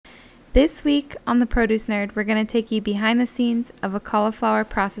This week on The Produce Nerd, we're going to take you behind the scenes of a cauliflower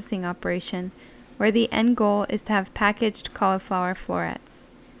processing operation where the end goal is to have packaged cauliflower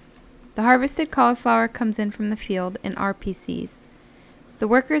florets. The harvested cauliflower comes in from the field in RPCs. The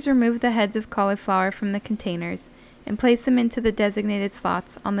workers remove the heads of cauliflower from the containers and place them into the designated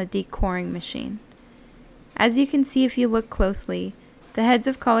slots on the decoring machine. As you can see if you look closely, the heads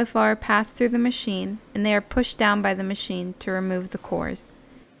of cauliflower pass through the machine and they are pushed down by the machine to remove the cores.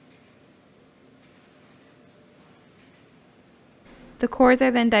 The cores are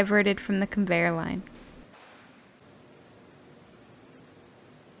then diverted from the conveyor line.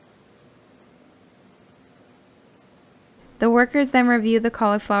 The workers then review the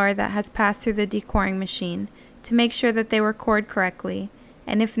cauliflower that has passed through the decoring machine to make sure that they were cored correctly,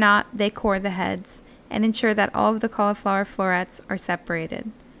 and if not, they core the heads and ensure that all of the cauliflower florets are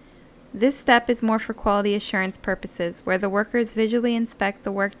separated. This step is more for quality assurance purposes, where the workers visually inspect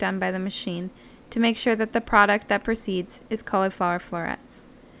the work done by the machine to make sure that the product that proceeds is cauliflower florets.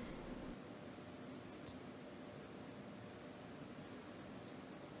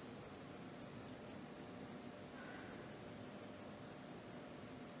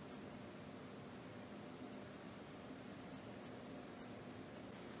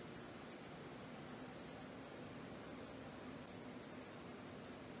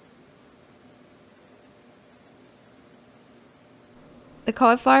 The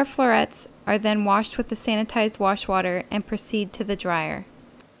cauliflower florets are then washed with the sanitized wash water and proceed to the dryer.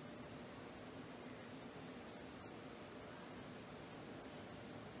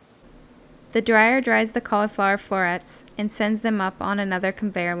 The dryer dries the cauliflower florets and sends them up on another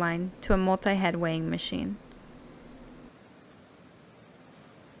conveyor line to a multi-head weighing machine.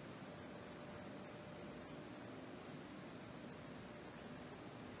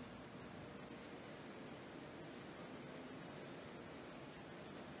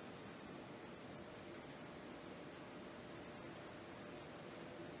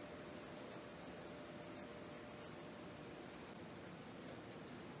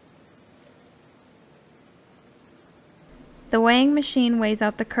 The weighing machine weighs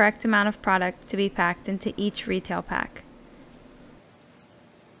out the correct amount of product to be packed into each retail pack.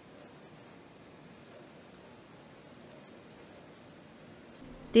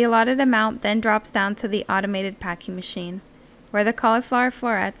 The allotted amount then drops down to the automated packing machine, where the cauliflower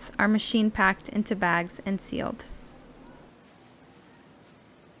florets are machine packed into bags and sealed.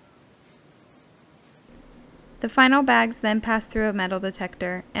 The final bags then pass through a metal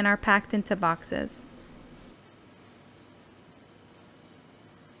detector and are packed into boxes.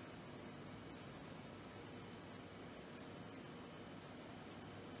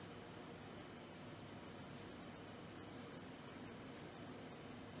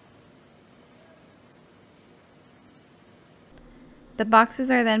 The boxes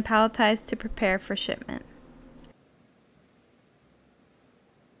are then palletized to prepare for shipment.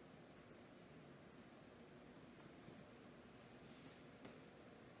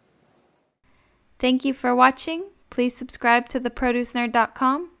 Thank you for watching. Please subscribe to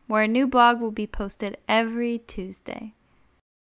theproducenerd.com, where a new blog will be posted every Tuesday.